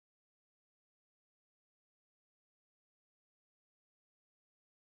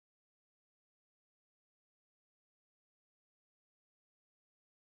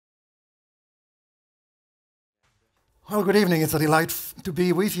Well, good evening. It's a delight to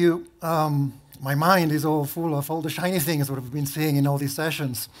be with you. My mind is all full of all the shiny things that we've been seeing in all these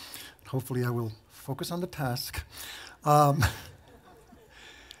sessions. Hopefully, I will focus on the task.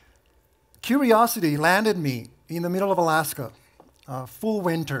 Curiosity landed me in the middle of Alaska, full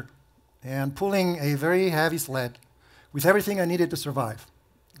winter, and pulling a very heavy sled with everything I needed to survive.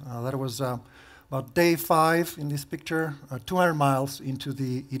 That was about day 5 in this picture, 200 miles into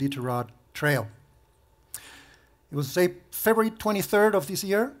the Iditarod Trail. It was, say, February 23rd of this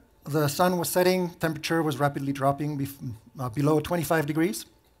year. The sun was setting, temperature was rapidly dropping below 25 degrees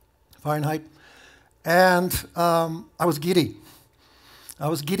Fahrenheit, and I was giddy. I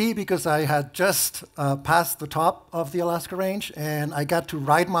was giddy because I had just passed the top of the Alaska range, and I got to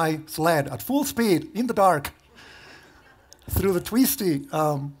ride my sled at full speed in the dark through the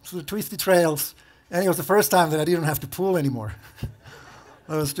twisty trails, and it was the first time that I didn't have to pull anymore.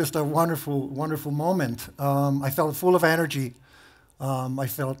 It was just a wonderful, wonderful moment. I felt full of energy. I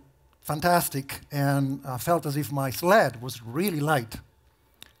felt fantastic, and I felt as if my sled was really light,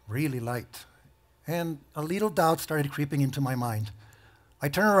 really light. And a little doubt started creeping into my mind. I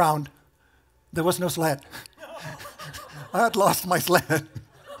turned around. There was no sled. I had lost my sled.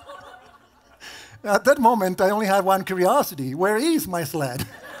 At that moment, I only had one curiosity. Where is my sled?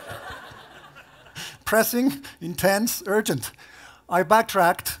 Pressing, intense, urgent. I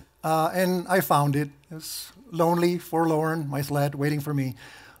backtracked, and I found it. It was lonely, forlorn, my sled waiting for me.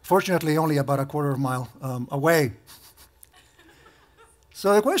 Fortunately, only about a quarter of a mile away.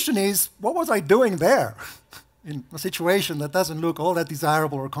 So the question is, what was I doing there in a situation that doesn't look all that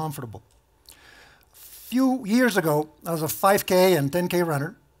desirable or comfortable? A few years ago, I was a 5K and 10K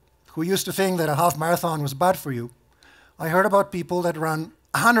runner who used to think that a half marathon was bad for you. I heard about people that run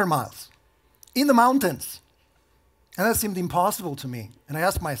 100 miles in the mountains. And that seemed impossible to me. And I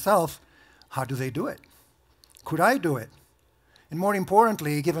asked myself, how do they do it? Could I do it? And more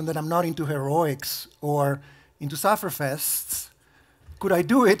importantly, given that I'm not into heroics or into sufferfests, could I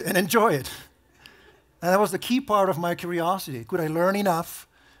do it and enjoy it? And that was the key part of my curiosity. Could I learn enough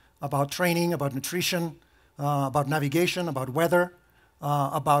about training, about nutrition, about navigation, about weather,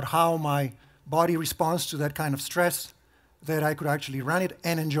 about how my body responds to that kind of stress, that I could actually run it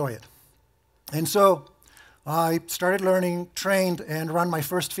and enjoy it? And so I started learning, trained, and ran my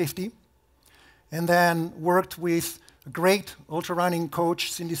first 50, and then worked with a great ultra-running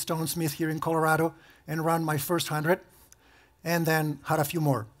coach, Cindy Stone-Smith, here in Colorado, and ran my first 100, and then had a few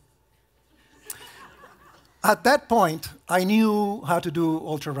more. At that point, I knew how to do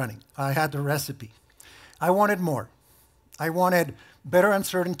ultra-running. I had the recipe. I wanted more. I wanted better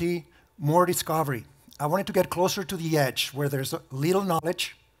uncertainty, more discovery. I wanted to get closer to the edge, where there's little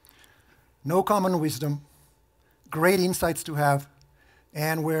knowledge, no common wisdom, great insights to have,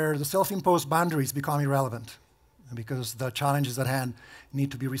 and where the self-imposed boundaries become irrelevant because the challenges at hand need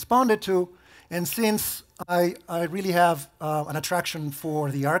to be responded to. And since I really have an attraction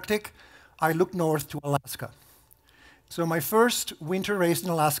for the Arctic, I looked north to Alaska. So my first winter race in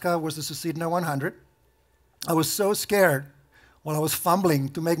Alaska was the Susitna 100. I was so scared while I was fumbling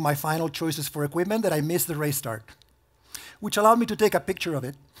to make my final choices for equipment that I missed the race start, which allowed me to take a picture of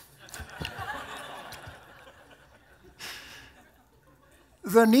it.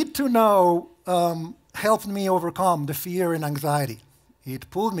 The need to know helped me overcome the fear and anxiety. It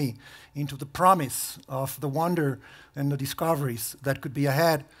pulled me into the promise of the wonder and the discoveries that could be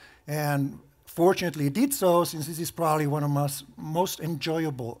ahead. And fortunately, it did so, since this is probably one of my most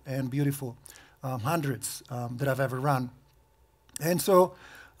enjoyable and beautiful hundreds that I've ever run. And so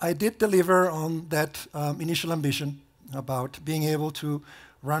I did deliver on that initial ambition about being able to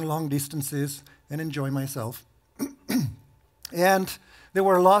run long distances and enjoy myself. And there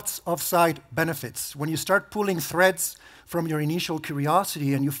were lots of side benefits. When you start pulling threads from your initial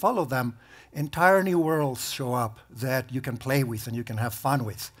curiosity and you follow them, entire new worlds show up that you can play with and you can have fun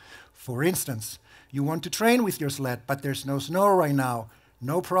with. For instance, you want to train with your sled, but there's no snow right now.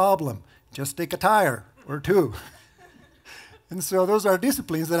 No problem. Just take a tire or two. And so those are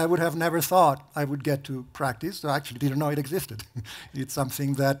disciplines that I would have never thought I would get to practice. I actually didn't know it existed. It's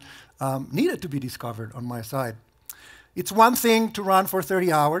something that needed to be discovered on my side. It's one thing to run for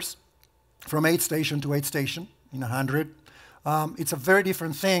 30 hours from aid station to aid station in 100. It's a very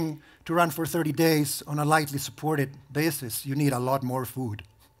different thing to run for 30 days on a lightly supported basis. You need a lot more food,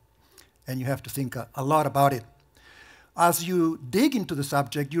 and you have to think a lot about it. As you dig into the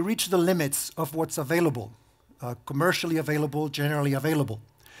subject, you reach the limits of what's available, commercially available, generally available.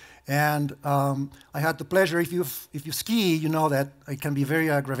 And I had the pleasure, if you ski, you know that it can be very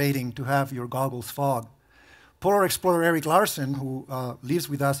aggravating to have your goggles fog. Polar explorer Eric Larson, who lives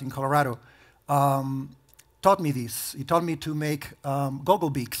with us in Colorado, taught me this. He taught me to make goggle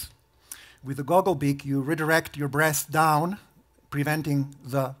beaks. With the goggle beak, you redirect your breath down, preventing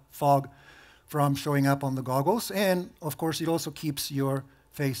the fog from showing up on the goggles. And of course, it also keeps your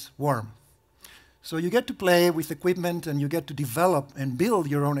face warm. So you get to play with equipment, and you get to develop and build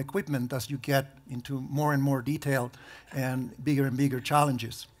your own equipment as you get into more and more detail and bigger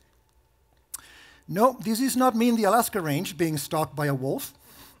challenges. No, this does not mean the Alaska range being stalked by a wolf.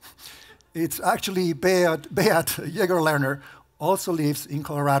 It's actually Beat Jägerlerner, also lives in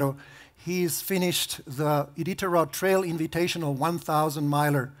Colorado. He's finished the Iditarod Trail Invitational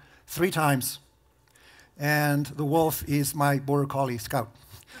 1,000-miler 3 times. And the wolf is my Border Collie scout.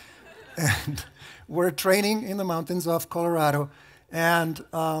 And we're training in the mountains of Colorado. And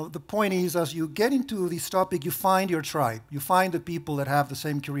the point is, as you get into this topic, you find your tribe. You find the people that have the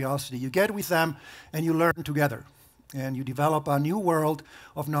same curiosity. You get with them, and you learn together. And you develop a new world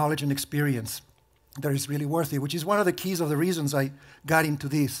of knowledge and experience that is really worth it, which is one of the keys of the reasons I got into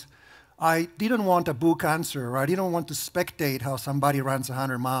this. I didn't want a book answer, or I didn't want to spectate how somebody runs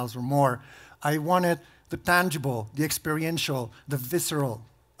 100 miles or more. I wanted the tangible, the experiential, the visceral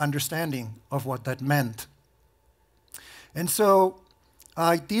understanding of what that meant. And so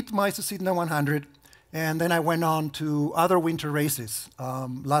I did my Susitna 100, and then I went on to other winter races,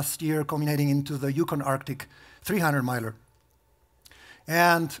 last year culminating into the Yukon Arctic 300-miler.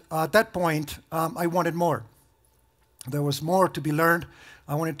 And at that point, I wanted more. There was more to be learned.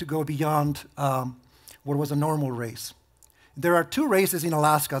 I wanted to go beyond what was a normal race. There are 2 races in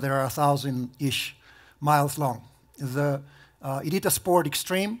Alaska that are 1,000-ish miles long. The Iditarod Sport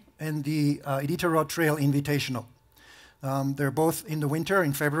Extreme and the Iditarod Trail Invitational. They're both in the winter,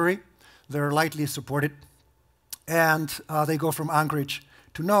 in February. They're lightly supported. And they go from Anchorage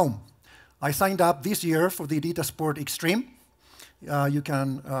to Nome. I signed up this year for the Iditarod Sport Extreme. You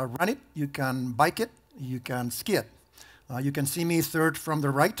can run it, you can bike it, you can ski it. You can see me 3rd from the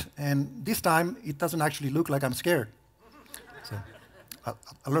right, and this time it doesn't actually look like I'm scared. So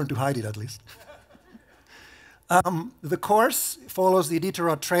I learned to hide it at least. The course follows the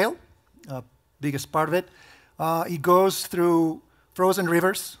Iditarod Trail, biggest part of it. It goes through frozen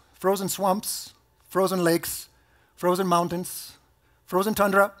rivers, frozen swamps, frozen lakes, frozen mountains, frozen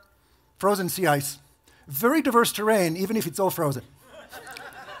tundra, frozen sea ice. Very diverse terrain, even if it's all frozen.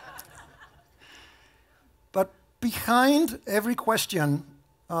 But behind every question,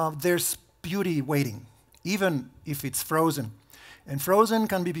 there's beauty waiting, even if it's frozen. And frozen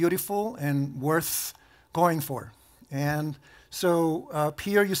can be beautiful and worth going for. And so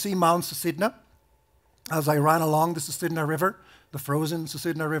here you see Mount Susitna. As I ran along the Susitna River, the frozen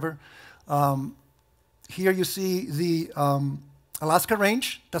Susitna River, here you see the Alaska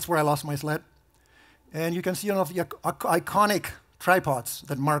range. That's where I lost my sled. And you can see one of the iconic tripods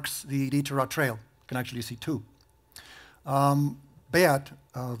that marks the Iditarod Trail. You can actually see 2. Beat,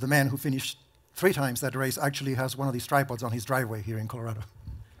 the man who finished 3 times that race, actually has one of these tripods on his driveway here in Colorado.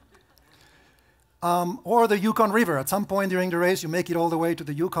 Or the Yukon River. At some point during the race, you make it all the way to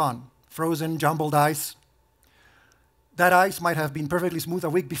the Yukon. Frozen, jumbled ice. That ice might have been perfectly smooth a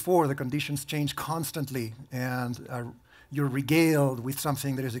week before. The conditions change constantly, and you're regaled with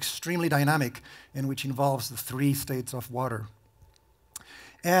something that is extremely dynamic and which involves the 3 states of water.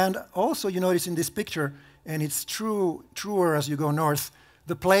 And also, you notice in this picture, and it's truer as you go north,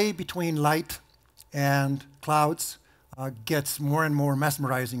 the play between light and clouds gets more and more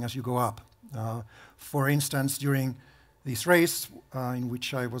mesmerizing as you go up. For instance, during this race, in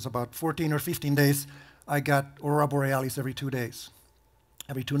which I was about 14 or 15 days, I got Aurora Borealis every 2 days.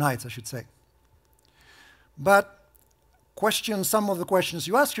 Every 2 nights, I should say. But some of the questions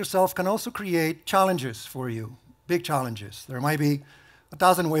you ask yourself can also create challenges for you, big challenges. There might be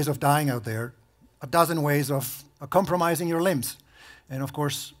 1,000 ways of dying out there, 1,000 ways of compromising your limbs. And of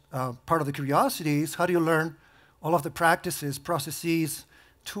course, part of the curiosity is how do you learn all of the practices, processes,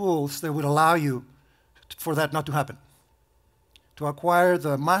 tools that would allow you for that not to happen. To acquire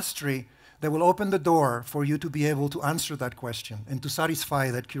the mastery that will open the door for you to be able to answer that question and to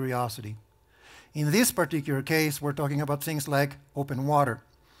satisfy that curiosity. In this particular case, we're talking about things like open water.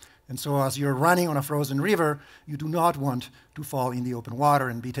 And so as you're running on a frozen river, you do not want to fall in the open water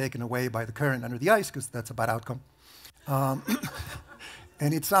and be taken away by the current under the ice, because that's a bad outcome.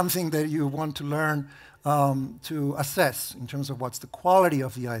 And it's something that you want to learn to assess in terms of what's the quality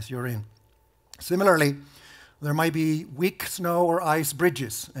of the ice you're in. Similarly, there might be weak snow or ice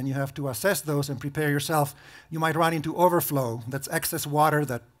bridges, and you have to assess those and prepare yourself. You might run into overflow. That's excess water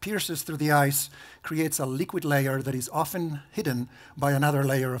that pierces through the ice, creates a liquid layer that is often hidden by another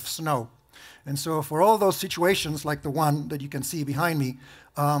layer of snow. And so for all those situations, like the one that you can see behind me,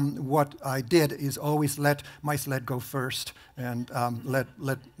 what I did is always let my sled go first and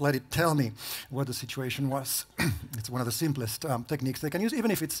let it tell me what the situation was. It's one of the simplest techniques they can use,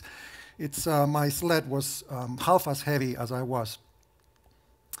 even if my sled was half as heavy as I was.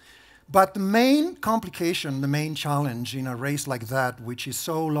 But the main complication, the main challenge in a race like that, which is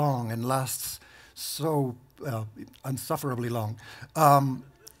so long and lasts so insufferably long,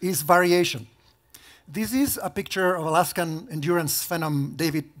 is variation. This is a picture of Alaskan endurance phenom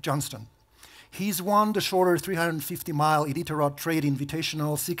David Johnston. He's won the shorter 350-mile Iditarod Trail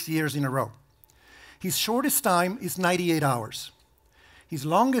Invitational 6 years in a row. His shortest time is 98 hours. His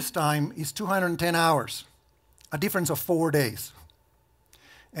longest time is 210 hours, a difference of 4 days.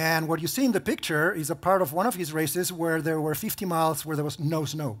 And what you see in the picture is a part of one of his races where there were 50 miles where there was no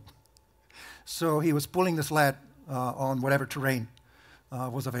snow. So he was pulling the sled on whatever terrain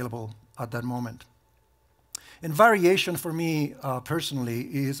was available at that moment. And variation for me personally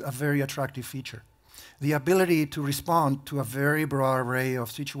is a very attractive feature. The ability to respond to a very broad array of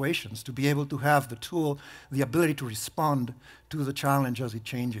situations, to be able to have the tool, the ability to respond to the challenge as it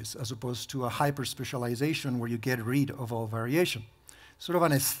changes, as opposed to a hyper-specialization where you get rid of all variation. Sort of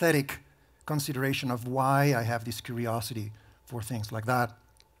an aesthetic consideration of why I have this curiosity for things like that.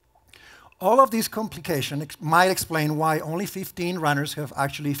 All of these complications might explain why only 15 runners have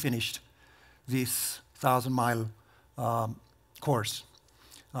actually finished this 1,000-mile course.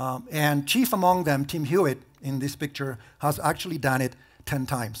 And chief among them, Tim Hewitt, in this picture, has actually done it 10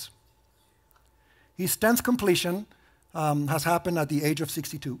 times. His 10th completion has happened at the age of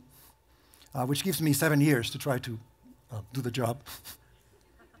 62, which gives me 7 years to try to do the job.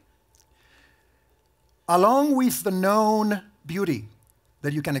 Along with the known beauty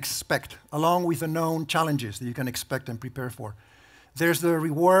that you can expect, along with the known challenges that you can expect and prepare for, there's the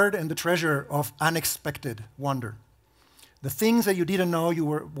reward and the treasure of unexpected wonder. The things that you didn't know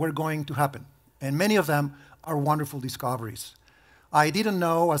were going to happen. And many of them are wonderful discoveries. I didn't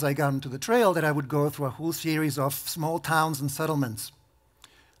know, as I got into the trail, that I would go through a whole series of small towns and settlements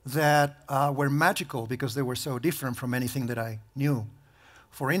that were magical because they were so different from anything that I knew.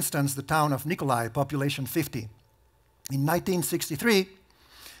 For instance, the town of Nikolai, population 50. In 1963,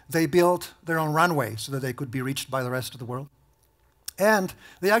 they built their own runway so that they could be reached by the rest of the world. And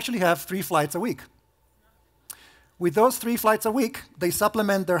they actually have 3 flights a week. With those 3 flights a week, they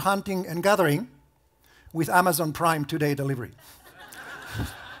supplement their hunting and gathering with Amazon Prime 2-day delivery.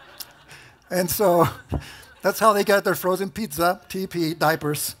 And so that's how they get their frozen pizza, TP,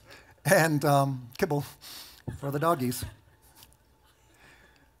 diapers, and kibble for the doggies.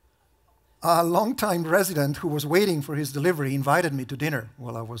 A longtime resident who was waiting for his delivery invited me to dinner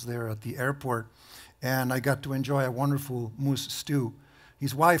while I was there at the airport, and I got to enjoy a wonderful moose stew.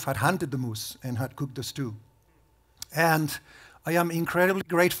 His wife had hunted the moose and had cooked the stew. And I am incredibly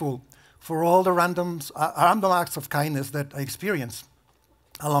grateful for all the random acts of kindness that I experienced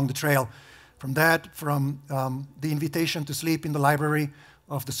along the trail. From the invitation to sleep in the library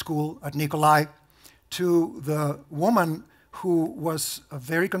of the school at Nikolai, to the woman who was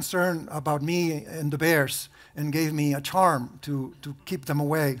very concerned about me and the bears and gave me a charm to keep them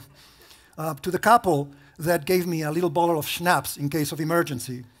away, to the couple that gave me a little bottle of schnapps in case of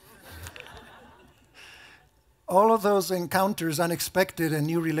emergency. All of those encounters, unexpected and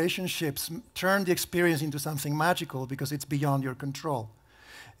new relationships, turn the experience into something magical because it's beyond your control.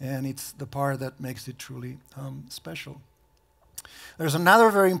 And it's the part that makes it truly special. There's another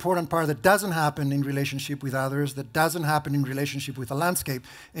very important part that doesn't happen in relationship with others, that doesn't happen in relationship with the landscape,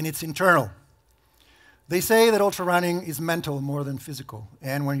 and it's internal. They say that ultrarunning is mental more than physical.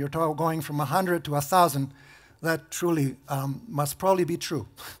 And when you're going from 100 to 1,000, that truly must probably be true.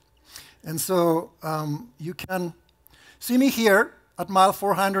 And so you can see me here at mile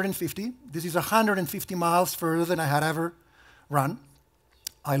 450. This is 150 miles further than I had ever run.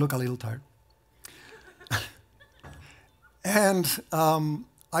 I look a little tired. And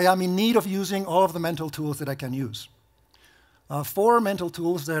I am in need of using all of the mental tools that I can use. 4 mental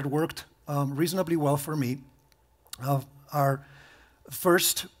tools that worked reasonably well for me are,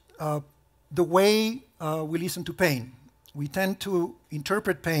 first, the way we listen to pain. We tend to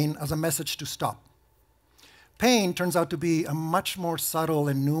interpret pain as a message to stop. Pain turns out to be a much more subtle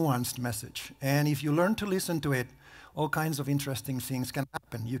and nuanced message. And if you learn to listen to it, all kinds of interesting things can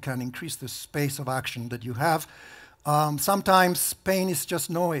happen. You can increase the space of action that you have. Sometimes pain is just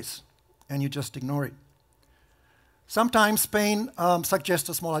noise, and you just ignore it. Sometimes pain suggests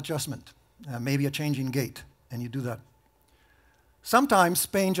a small adjustment, maybe a change in gait, and you do that. Sometimes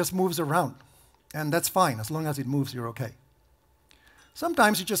pain just moves around, and that's fine. As long as it moves, you're okay.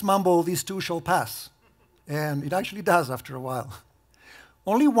 Sometimes you just mumble, "These two shall pass." And it actually does after a while.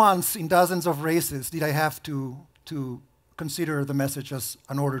 Only once in dozens of races did I have to consider the message as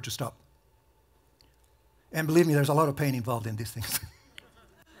an order to stop. And believe me, there's a lot of pain involved in these things.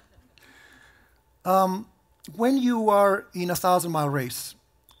 When you are in a 1,000-mile race,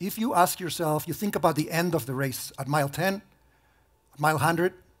 if you ask yourself, you think about the end of the race at mile 10, at mile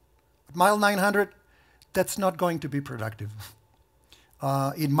 100, at mile 900, that's not going to be productive.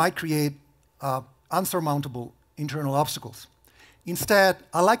 It might create unsurmountable internal obstacles. Instead,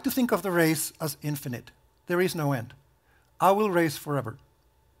 I like to think of the race as infinite. There is no end. I will race forever.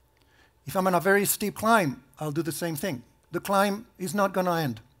 If I'm on a very steep climb, I'll do the same thing. The climb is not going to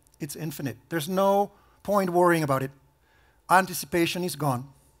end. It's infinite. There's no point worrying about it. Anticipation is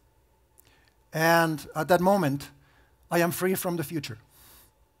gone. And at that moment, I am free from the future.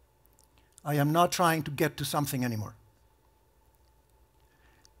 I am not trying to get to something anymore.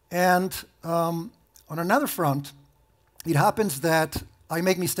 And on another front, it happens that I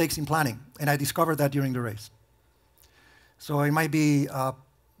make mistakes in planning, and I discovered that during the race. So it might be a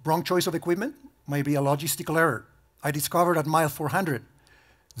wrong choice of equipment, might be a logistical error. I discovered at mile 400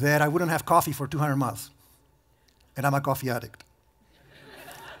 that I wouldn't have coffee for 200 miles, and I'm a coffee addict.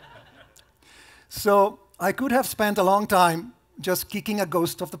 So I could have spent a long time just kicking a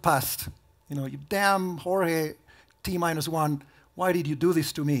ghost of the past. You know, you damn Jorge, T-1, why did you do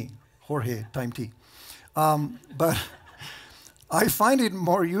this to me? Jorge, time T. But I find it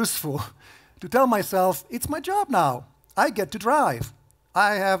more useful to tell myself, it's my job now. I get to drive.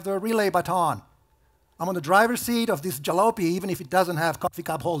 I have the relay baton. I'm on the driver's seat of this jalopy, even if it doesn't have coffee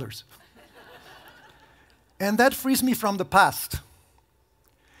cup holders. And that frees me from the past.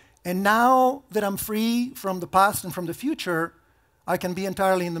 And now that I'm free from the past and from the future, I can be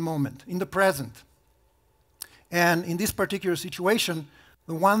entirely in the moment, in the present. And in this particular situation,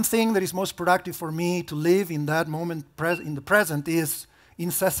 the one thing that is most productive for me to live in that moment in the present is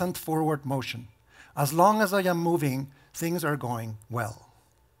incessant forward motion. As long as I am moving, things are going well.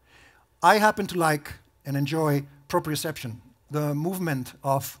 I happen to like and enjoy proprioception, the movement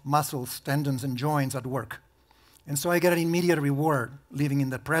of muscles, tendons, and joints at work. And so I get an immediate reward living in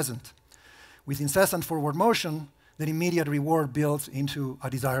the present. With incessant forward motion, that immediate reward builds into a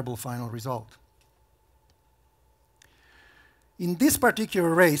desirable final result. In this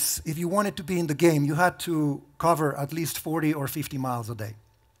particular race, if you wanted to be in the game, you had to cover at least 40 or 50 miles a day.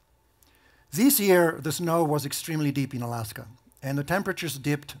 This year, the snow was extremely deep in Alaska, and the temperatures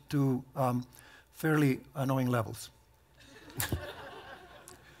dipped to fairly annoying levels.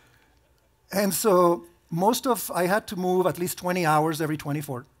 And so I had to move at least 20 hours every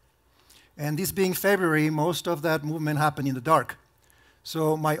 24. And this being February, most of that movement happened in the dark.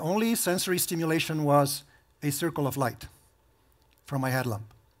 So my only sensory stimulation was a circle of light from my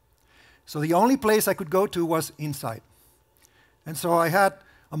headlamp. So the only place I could go to was inside. And so I had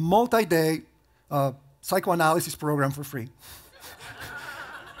a multi-day psychoanalysis program for free,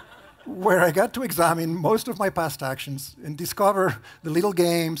 where I got to examine most of my past actions and discover the little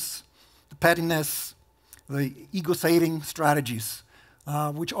games, the pettiness, the ego-saving strategies,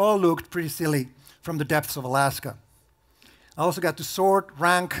 which all looked pretty silly from the depths of Alaska. I also got to sort,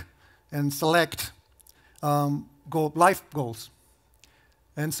 rank, and select life goals.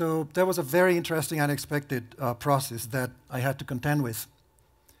 And so that was a very interesting, unexpected process that I had to contend with.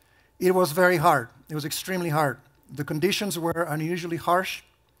 It was very hard. It was extremely hard. The conditions were unusually harsh.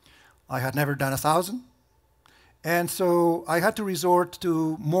 I had never done 1,000. And so I had to resort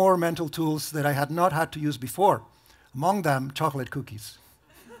to more mental tools that I had not had to use before. Among them, chocolate cookies.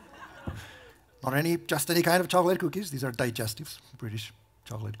 Not just any kind of chocolate cookies. These are digestives, British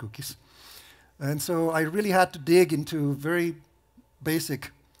chocolate cookies. And so I really had to dig into very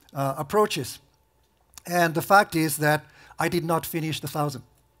basic approaches. And the fact is that I did not finish the 1,000.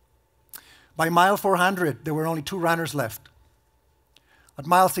 By mile 400, there were only 2 runners left. At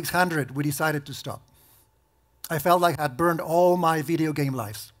mile 600, we decided to stop. I felt like I had burned all my video game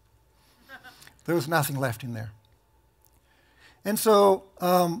lives. There was nothing left in there. And so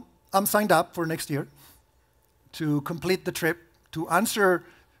I'm signed up for next year to complete the trip, to answer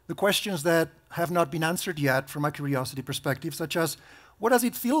the questions that have not been answered yet from a curiosity perspective, such as, what does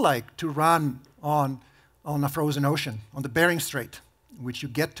it feel like to run on a frozen ocean, on the Bering Strait, which you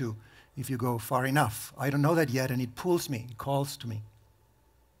get to if you go far enough? I don't know that yet, and it pulls me, it calls to me.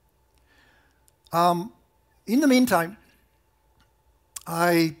 In the meantime,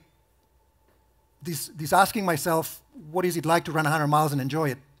 this asking myself, what is it like to run 100 miles and enjoy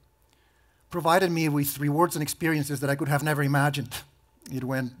it, provided me with rewards and experiences that I could have never imagined. It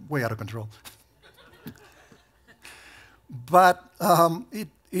went way out of control. But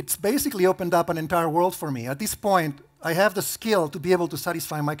it's basically opened up an entire world for me. At this point, I have the skill to be able to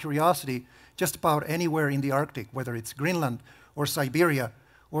satisfy my curiosity just about anywhere in the Arctic, whether it's Greenland or Siberia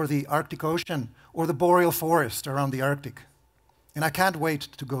or the Arctic Ocean or the boreal forest around the Arctic. And I can't wait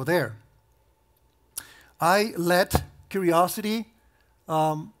to go there. I let curiosity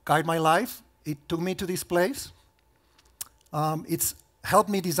guide my life. It took me to this place. It's helped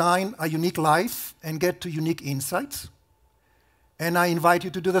me design a unique life and get to unique insights. And I invite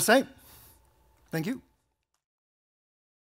you to do the same. Thank you.